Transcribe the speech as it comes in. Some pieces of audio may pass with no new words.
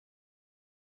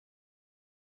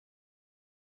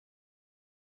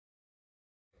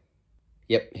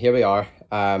Yep, here we are.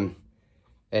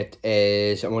 It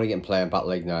is, I'm only getting playing Battle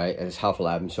League now. It is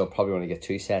 11:30, so I'll probably want to get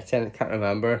 2 sets in. I can't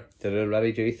remember. Did I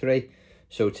already do 3?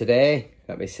 So today,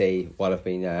 let me see what I've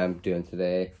been doing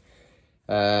today.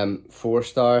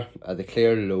 4-star. I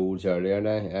declared loads earlier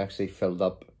now. I actually filled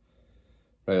up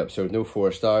right up, so no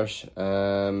 4-stars.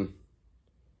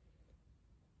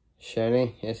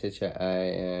 Shiny,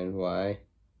 S-H-I-N-Y.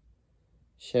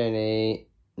 Shiny,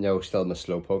 no, still my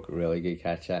Slowpoke, really good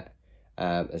catch that.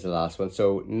 Is the last one.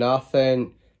 So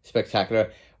nothing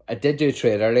spectacular. I did do a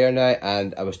trade earlier now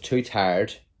and I was too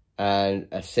tired, and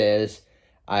it says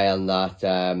I'll not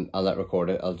record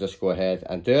it. I'll just go ahead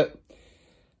and do it.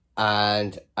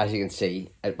 And as you can see,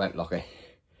 it went lucky.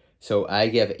 So I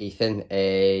gave Ethan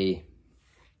a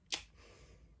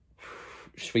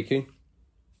Suicune,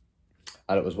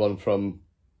 and it was one from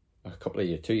a couple of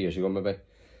years, 2 years ago maybe,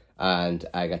 and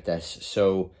I got this.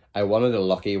 So I wanted a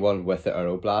lucky one with the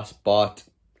Aeroblast, but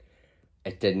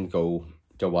it didn't go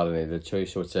to what I needed to.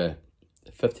 So it's a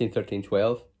 15, 13,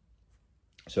 12.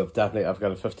 So I've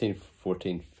got a 15,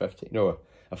 14, 15. No,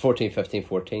 a 14, 15,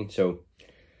 14. So,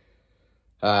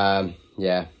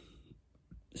 yeah.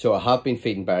 So I have been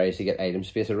feeding berries to get item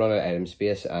space. I run out of item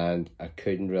space and I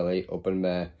couldn't really open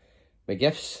my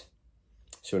gifts.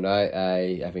 So now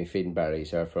I've been feeding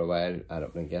berries there for a while and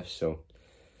opening gifts. So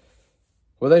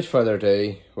without further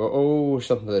ado, oh,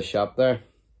 something for the shop there.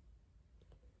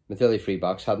 My daily free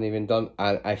box hadn't even done,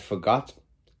 and I forgot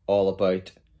all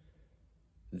about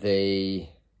the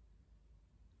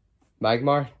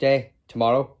Magmar day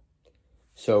tomorrow.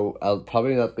 So I'll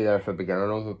probably not be there for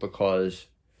beginner of it because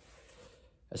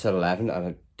it's at 11, and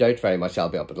I doubt very much I'll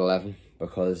be up at 11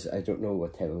 because I don't know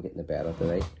what time I'm getting to bed at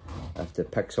tonight. I have to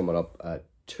pick someone up at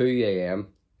 2 AM.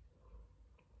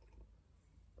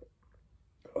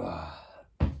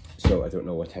 So I don't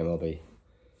know what time I'll be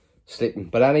sleeping.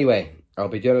 But anyway, I'll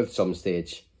be doing it at some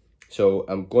stage. So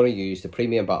I'm going to use the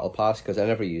premium battle pass because I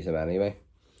never use them anyway.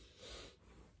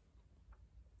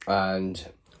 And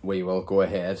we will go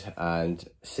ahead and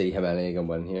see how many I can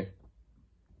win here.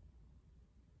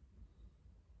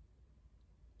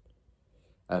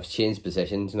 I've changed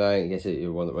positions now. I guess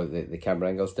you wonder whether the camera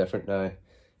angle's different now.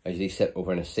 I usually sit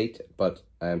over in a seat, but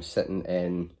I'm sitting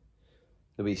in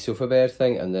the wee sofa bed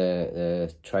thing and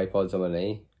the tripod's on my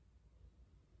knee.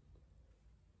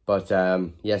 But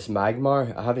yes,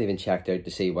 Magmar, I haven't even checked out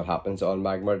to see what happens on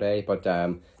Magmar Day, but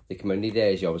the community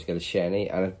days you always get a shiny,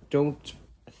 and I don't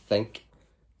think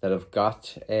that I've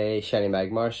got a shiny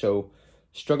Magmar, so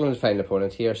struggling to find an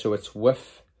opponent here. So it's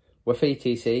with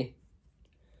ETC.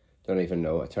 Don't even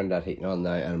know. I turned that heating on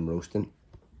now and I'm roasting.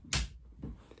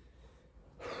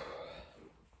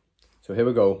 So here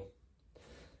we go.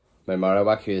 My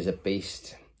Marowak, who is a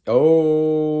beast.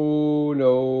 Oh,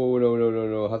 no.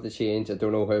 I have to change. I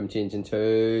don't know who I'm changing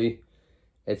to.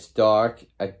 It's dark.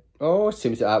 Oh, it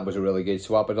seems that was a really good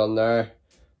swap I done there.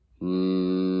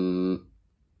 Oh,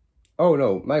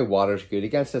 no. My water's good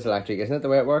against this electric. Isn't it the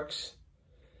way it works?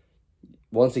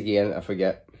 Once again, I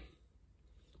forget.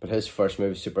 But his first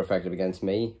move is super effective against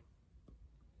me.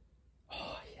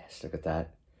 Oh, yes. Look at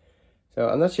that. So,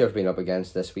 I'm not sure if I've been up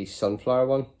against this wee sunflower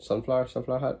one. Sunflower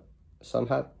hat. Sun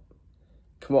hat.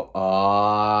 Come on.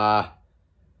 Ah.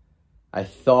 I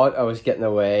thought I was getting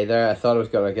away there. I thought I was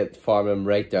going to get farming him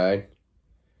right down.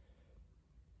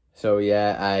 So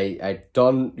yeah, I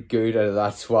done good out of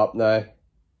that swap now.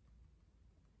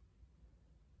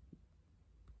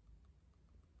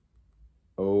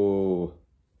 Oh.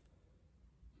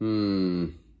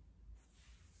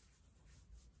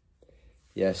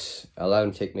 Yes, I let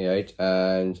him take me out,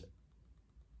 and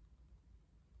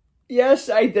yes,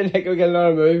 I didn't think I would get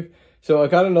another move. So I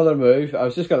got another move. I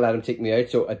was just going to let him take me out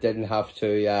so I didn't have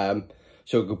to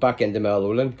so go back into my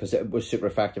Alolan because it was super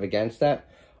effective against that.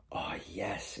 Oh,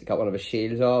 yes. I got one of his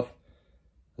shields off.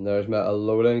 And there's my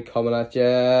Alolan coming at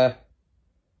you.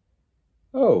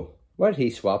 Oh, where did he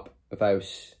swap? If I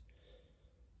was...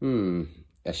 I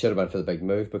should have went for the big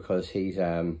move because he's...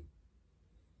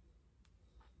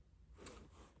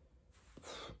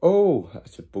 Oh,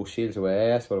 that's both shields away.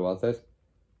 That's what I wanted.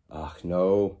 Oh,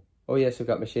 no. Oh, yes, I've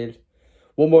got my shield.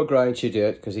 One more ground should do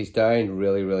it because he's down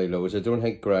really, really low. So I don't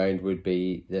think ground would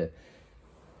be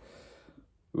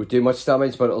would do much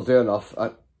damage, but it'll do enough.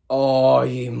 And oh,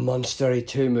 you monster! He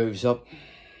 2 moves up.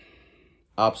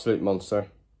 Absolute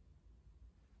monster.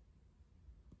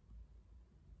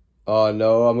 Oh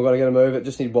no, I'm gonna get a move. I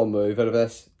just need one move out of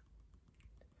this.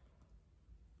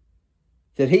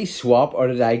 Did he swap or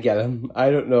did I get him? I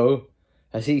don't know.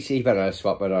 Has he better have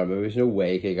swapped another move? There's no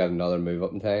way he could have got another move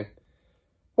up in time.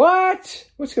 What?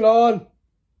 What's going on?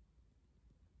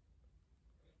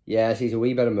 Yes, he's a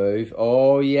wee bit of move.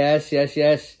 Oh, yes, yes,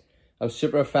 yes. I'm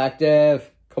super effective.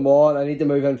 Come on, I need to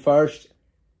move in first.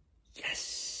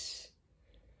 Yes.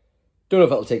 Don't know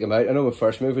if it'll take him out. I know my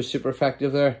first move was super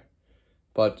effective there,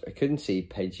 but I couldn't see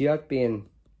Pidgeot being...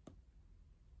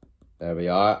 There we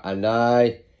are. And now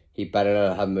he better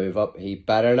not have move up. He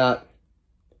better not.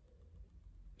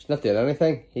 He's not doing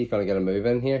anything. He's going to get a move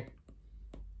in here.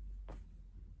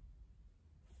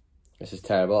 This is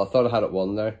terrible. I thought I had it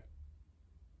won there.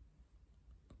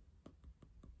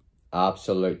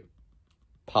 Absolute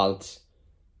pants.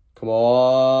 Come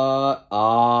on.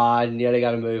 Ah, I nearly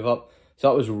got a move up. So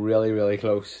that was really, really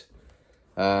close.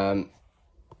 Let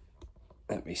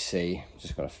me see. I'm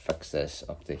just going to fix this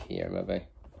up to here, maybe.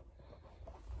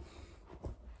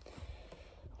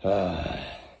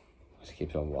 Just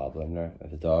keeps on wobbling there.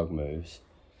 If the dog moves.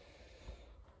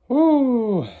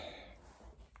 Woo!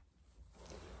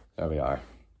 There we are.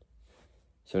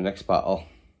 So next battle.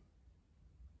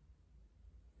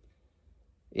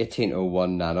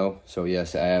 1801 Nano. So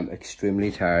yes, I am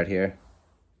extremely tired here.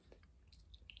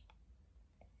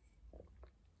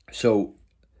 So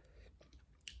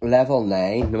level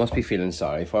 9. They must be feeling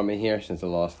sorry for me here since I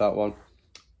lost that one.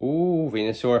 Ooh,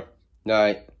 Venusaur.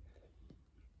 Now,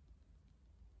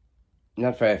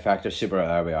 not very effective. Super,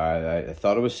 there we are. I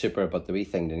thought it was super, but the wee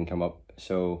thing didn't come up.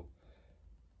 So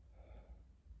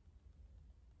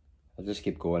I'll just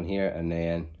keep going here and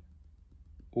then...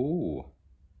 Ooh.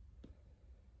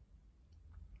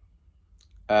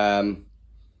 Yeah,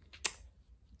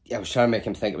 I was trying to make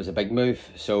him think it was a big move,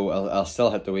 so I'll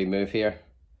still hit the wee move here.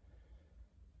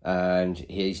 And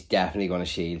he's definitely going to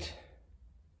shield.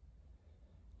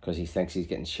 Because he thinks he's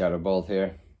getting Shadow Balled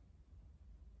here.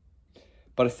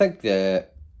 But I think the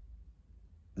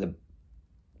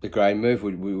ground move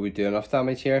would do enough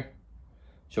damage here.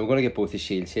 So I'm going to get both his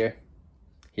shields here.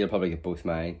 He'll probably get both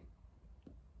mine.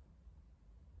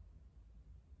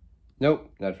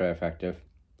 Nope, not very effective.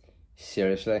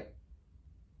 Seriously.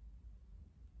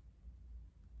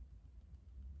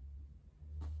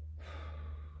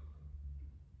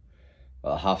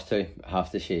 Well, I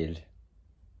have to shield.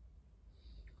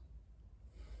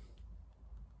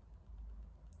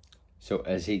 So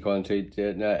is he going to do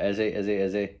it now? Is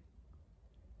he?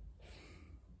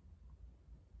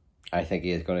 I think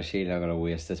he is going to shield. I'm going to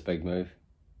waste this big move.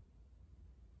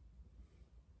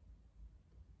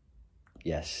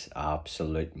 Yes,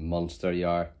 absolute monster you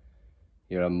are.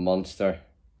 You're a monster.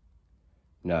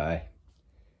 No.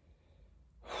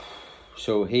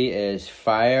 So he is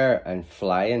fire and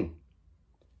flying.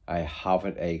 I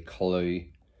haven't a clue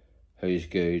who's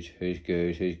good. Oh,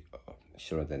 I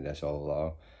should have done this all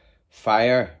along.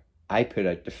 Fire. I put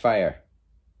out the fire.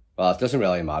 Well, it doesn't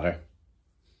really matter.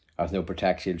 I have no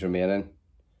protect shields remaining.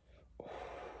 I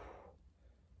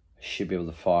should be able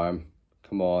to farm.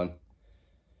 Come on.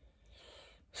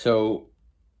 So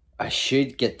I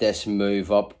should get this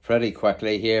move up pretty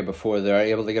quickly here before they're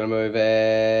able to get a move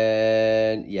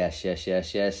in. Yes.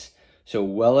 So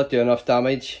will it do enough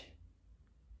damage?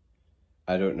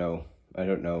 I don't know.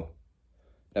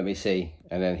 Let me see.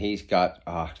 And then he's got...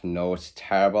 Oh, no, it's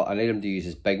terrible. I need him to use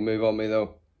his big move on me,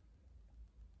 though.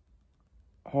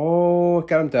 Oh,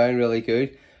 got him down really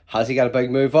good. Has he got a big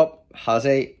move up? Has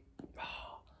he?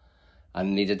 Oh, I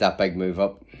needed that big move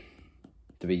up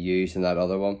to be used in that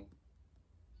other one.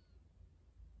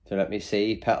 So let me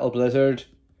see. Petal Blizzard.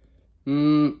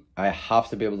 I have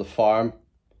to be able to farm.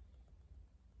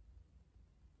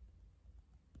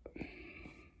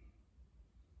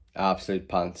 Absolute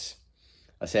pants.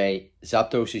 I say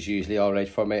Zapdos is usually alright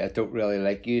for me. I don't really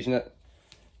like using it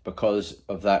because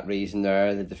of that reason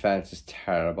there. The defense is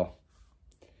terrible.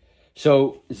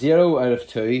 So 0 out of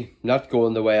 2, not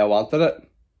going the way I wanted it.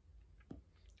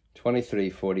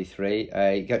 23-43.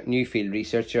 I got new field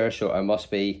researcher, so I must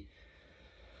be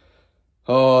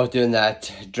doing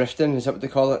that drifting, is that what they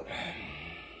call it?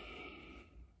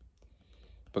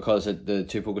 Because of the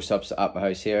 2 Pokestops at my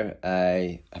house here,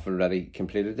 I have already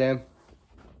completed them.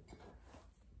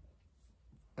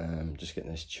 I'm just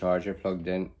getting this charger plugged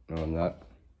in. No, I'm not.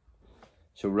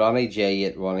 So Ronnie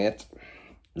J818,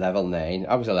 level 9.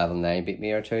 I was a level 9, beat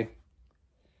me or two.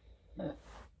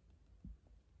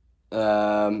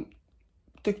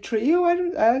 Duck Trio,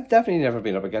 I've definitely never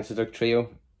been up against a Duck Trio.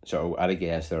 So I'd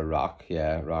guess they're Rock,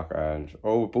 yeah, Rock and...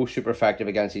 Oh, both super effective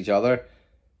against each other.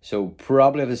 So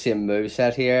probably the same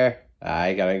moveset here.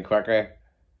 I got in quicker.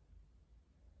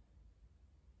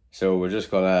 So we're just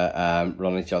gonna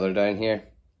run each other down here.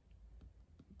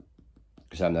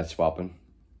 Because I'm not swapping.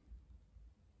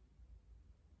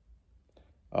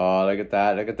 Oh, look at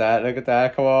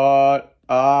that, come on.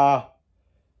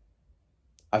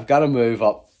 I've got to move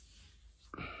up.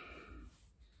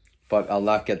 but I'll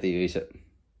not get to use it.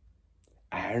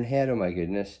 Ironhead, oh my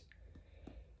goodness.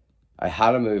 I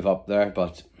had a move up there,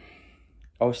 but...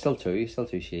 Oh, still two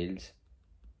shields.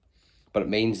 But it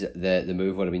means that the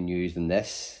move would have been used in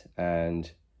this, and...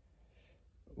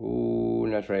 Ooh,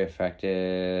 not very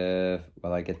effective.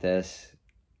 Will I get this?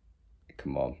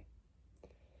 Come on.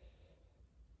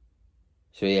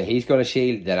 So yeah, he's going to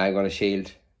shield, then I'm going to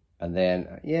shield. And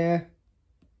then, yeah.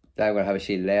 Then I'm going to have a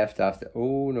shield left after...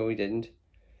 Oh, no, he didn't.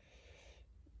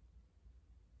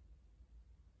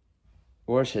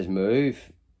 Where's his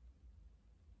move?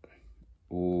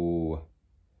 Ooh.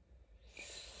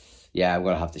 Yeah, I'm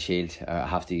going to have to shield. I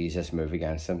have to use this move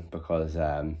against him because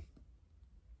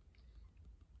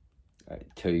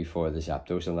 2 for the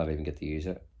Zapdos, I'll not even get to use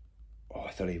it. Oh,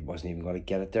 I thought he wasn't even going to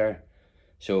get it there.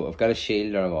 So I've got a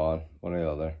shield or I'm on, one or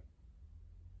the other.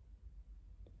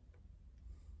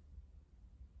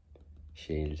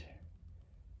 Shield.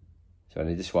 So I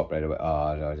need to swap right away.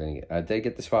 Oh no, I did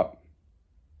get the swap.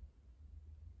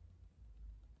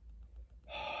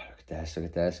 Oh, look at this, look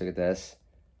at this, look at this.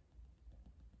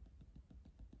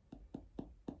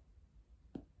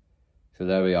 So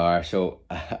there we are. So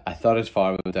I thought I'd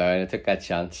farm him down. I took that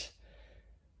chance.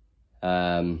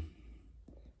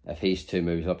 If he's 2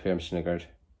 moves up here, I'm snookered.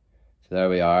 So there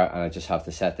we are, and I just have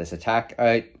to set this attack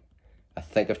out. I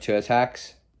think of 2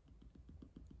 attacks.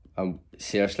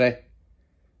 Seriously,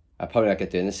 I probably not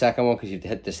get doing the second one because you have to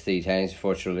hit this 3 times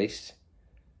before it's released.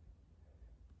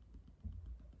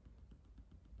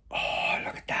 Oh,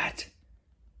 look at that!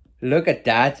 Look at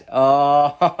that!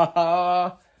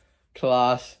 Oh,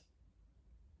 class.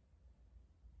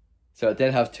 So I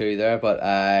did have 2 there, but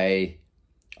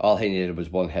all he needed was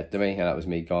 1 hit to me, and that was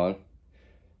me gone.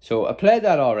 So I played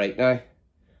that all right now.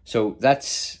 So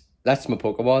that's my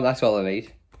Pokemon. That's all I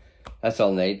need. That's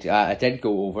all I need. I did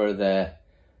go over the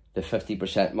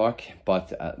 50% mark,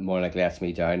 but more likely that's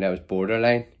me down. That was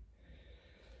borderline.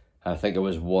 I think it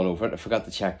was 1 over it. I forgot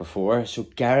to check before. So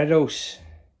Gyarados,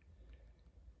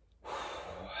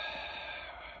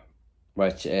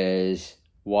 which is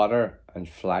water and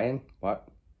flying. What?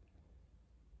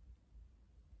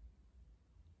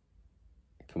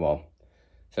 Come on.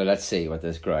 So let's see what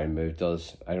this ground move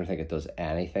does. I don't think it does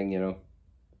anything, you know.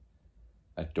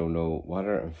 I don't know.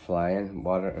 Water and flying.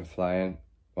 Water and flying.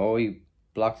 Oh, he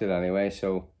blocked it anyway,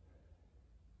 so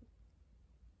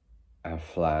I'm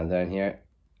flying down here.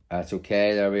 That's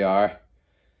okay. There we are.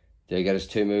 Did he get his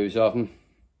 2 moves off him?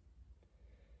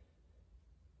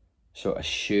 So I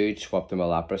should swap to my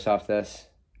Lapras after this.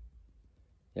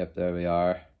 Yep, there we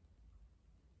are.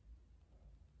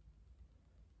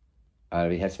 And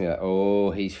if he hits me, like,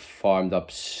 oh, he's farmed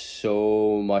up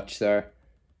so much there.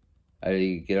 How did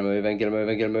he get a move in, get a move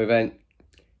in, get a move in?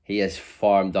 He has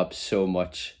farmed up so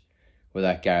much with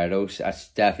that Gyarados. That's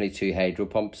definitely 2 Hydro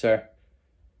Pumps there.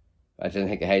 I didn't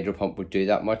think a Hydro Pump would do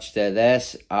that much to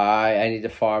this. I need to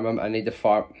farm him. I need to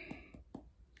farm.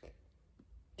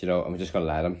 You know, I'm just going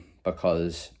to let him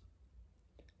because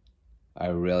I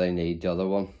really need the other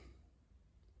one.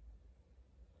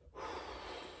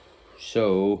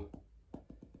 So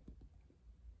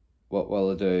what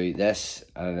will I do? This,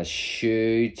 and I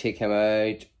should take him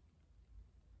out.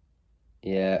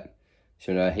 Yeah.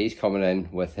 So now he's coming in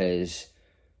with his,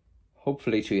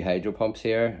 hopefully 2 Hydro Pumps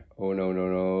here. Oh, no, no,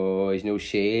 no. He's no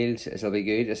shields. This will be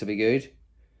good. This will be good.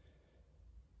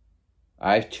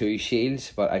 I have 2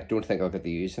 shields, but I don't think I'll get to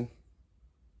use them.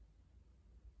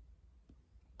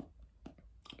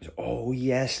 Oh,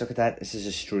 yes. Look at that. This is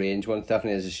a strange one.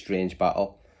 Definitely is a strange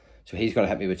battle. So he's going to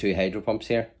hit me with 2 Hydro Pumps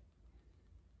here.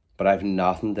 But I have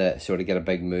nothing to sort of get a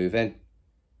big move in.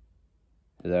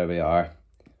 So there we are.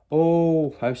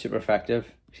 Oh, how super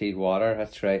effective. Seed water,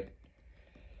 that's right.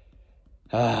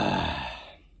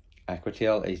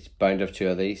 Aquatail, he's bound to have 2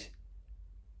 of these.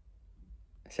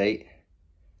 See?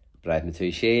 But I have my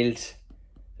 2 shields.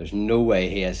 There's no way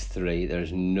he has 3.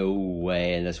 There's no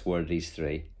way in this world he's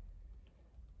 3.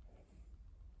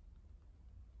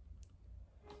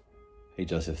 He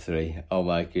does have 3. Oh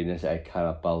my goodness, I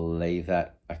cannot believe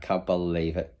that. I can't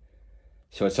believe it.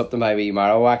 So it's up to my wee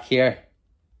Marowak here.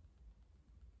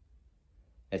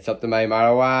 It's up to my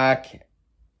Marowak.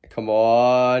 Come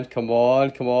on, come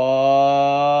on, come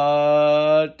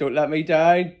on. Don't let me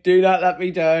down. Do not let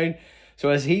me down. So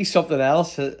is he something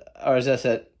else, or is this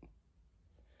it?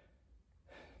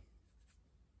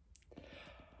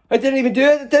 I didn't even do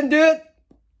it. I didn't do it.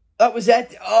 That was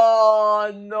it.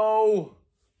 Oh, no.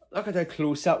 Look at how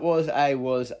close that was. I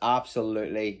was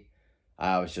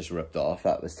just ripped off.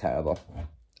 That was terrible.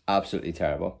 Absolutely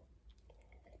terrible.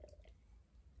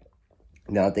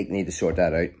 Now I think I need to sort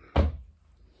that out.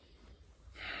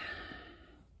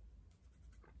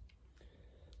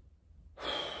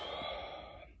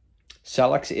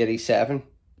 Salix 87,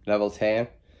 level 10.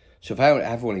 So if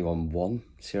I've only won one,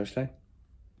 seriously.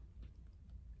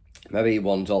 Maybe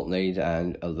one's alt need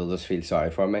and they'll just feel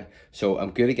sorry for me. So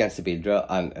I'm good against the bead drill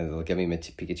and they'll give me my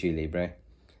Pikachu Libre.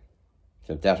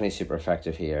 So I'm definitely super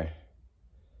effective here.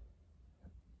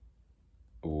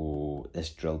 Oh, this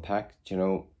drill pack, do you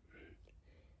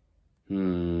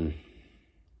know?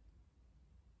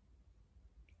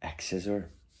 X-Scissor.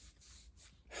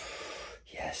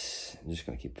 Yes, I'm just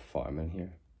going to keep farming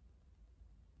here.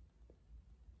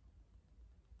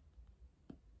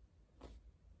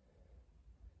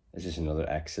 This is another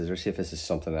X-Scissor. See if this is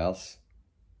something else.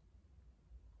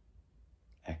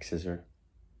 X-Scissor.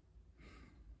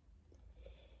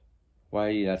 Why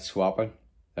are you not swapping?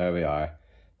 There we are.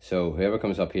 So whoever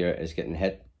comes up here is getting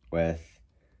hit with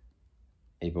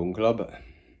a bone club.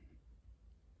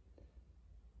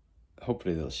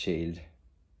 Hopefully they'll shield.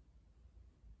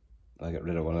 I'll get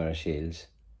rid of one of their shields.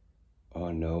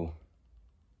 Oh no.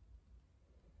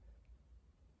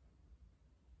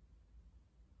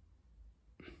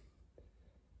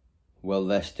 Will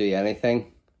this do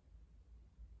anything?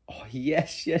 Oh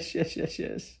yes, yes, yes, yes,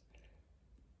 yes.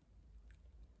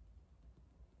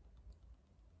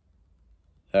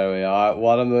 There we are.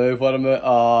 What a move, what a move.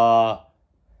 Oh.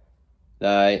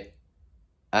 Now,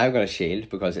 I'm going to shield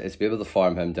because it's be able to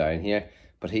farm him down here.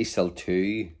 But he's still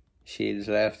 2 shields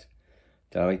left.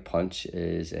 Dynamic Punch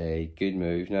is a good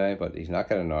move now, but he's not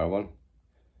getting another one.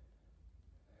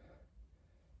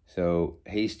 So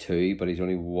he's 2, but he's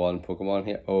only 1 Pokemon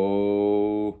here.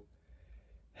 Oh.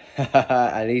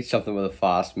 I need something with a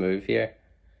fast move here.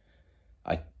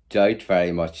 I doubt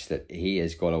very much that he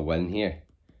is going to win here.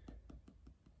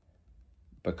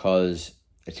 Because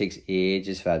it takes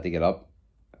ages for that to get up.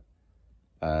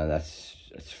 And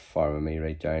it's farming me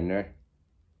right down there.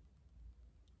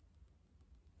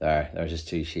 There's just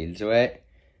 2 shields away.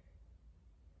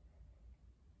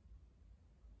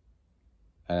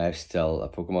 And I've still a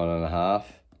Pokemon and a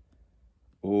half.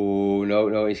 Oh,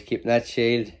 no, he's keeping that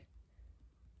shield.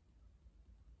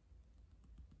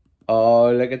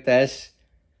 Oh, look at this.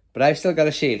 But I've still got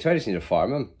a shield, so I just need to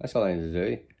farm him. That's all I need to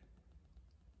do.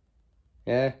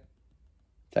 Yeah.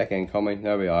 Attack incoming.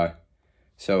 There we are.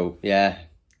 So, yeah.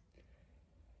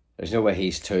 There's no way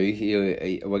he's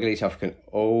 2. Wigglytuff can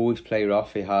always play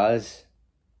rough. He has.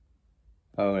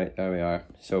 Oh, right, there we are.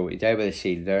 So he died with a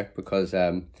shield there because,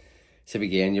 so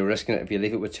again, you're risking it if you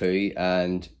leave it with 2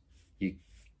 and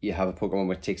you have a Pokemon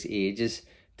which takes ages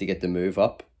to get the move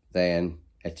up, then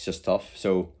it's just tough.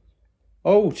 So,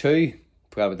 oh, 2.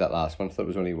 Forgot about that last one. I thought it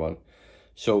was only 1.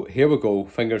 So here we go.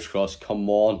 Fingers crossed. Come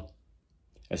on.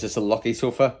 Is this a lucky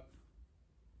sofa?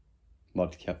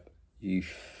 Mudkip.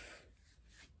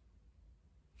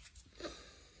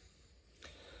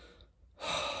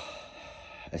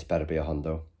 It's better be a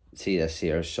hundo. See this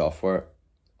here software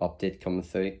update coming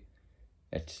through.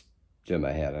 It's doing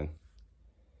my head in.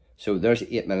 So there's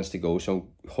 8 minutes to go. So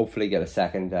hopefully get a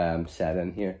second set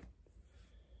in here.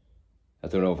 I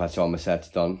don't know if that's all my sets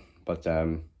done, but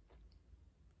oh,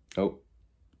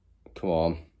 come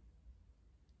on.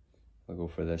 I'll go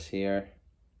for this here.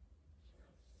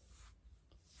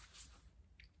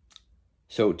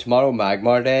 So tomorrow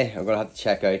Magmar Day. I'm gonna have to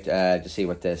check out to see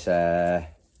what this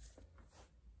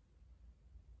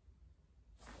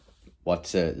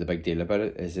what's the big deal about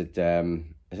it? Is it the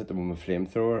one with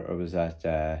flamethrower, or was that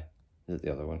is it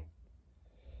the other one?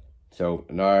 So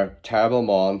now terrible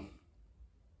mon.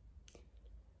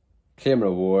 Claim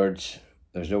rewards.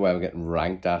 There's no way I'm getting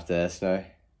ranked after this now.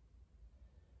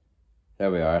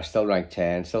 There we are, still ranked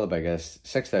 10, still the biggest.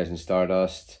 6,000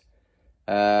 Stardust.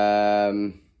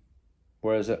 Where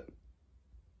is it?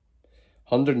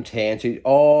 110 to,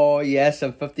 oh yes,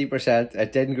 I'm 50%.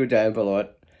 It didn't go down below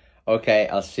it. Okay,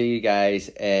 I'll see you guys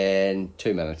in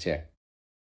 2 minutes here.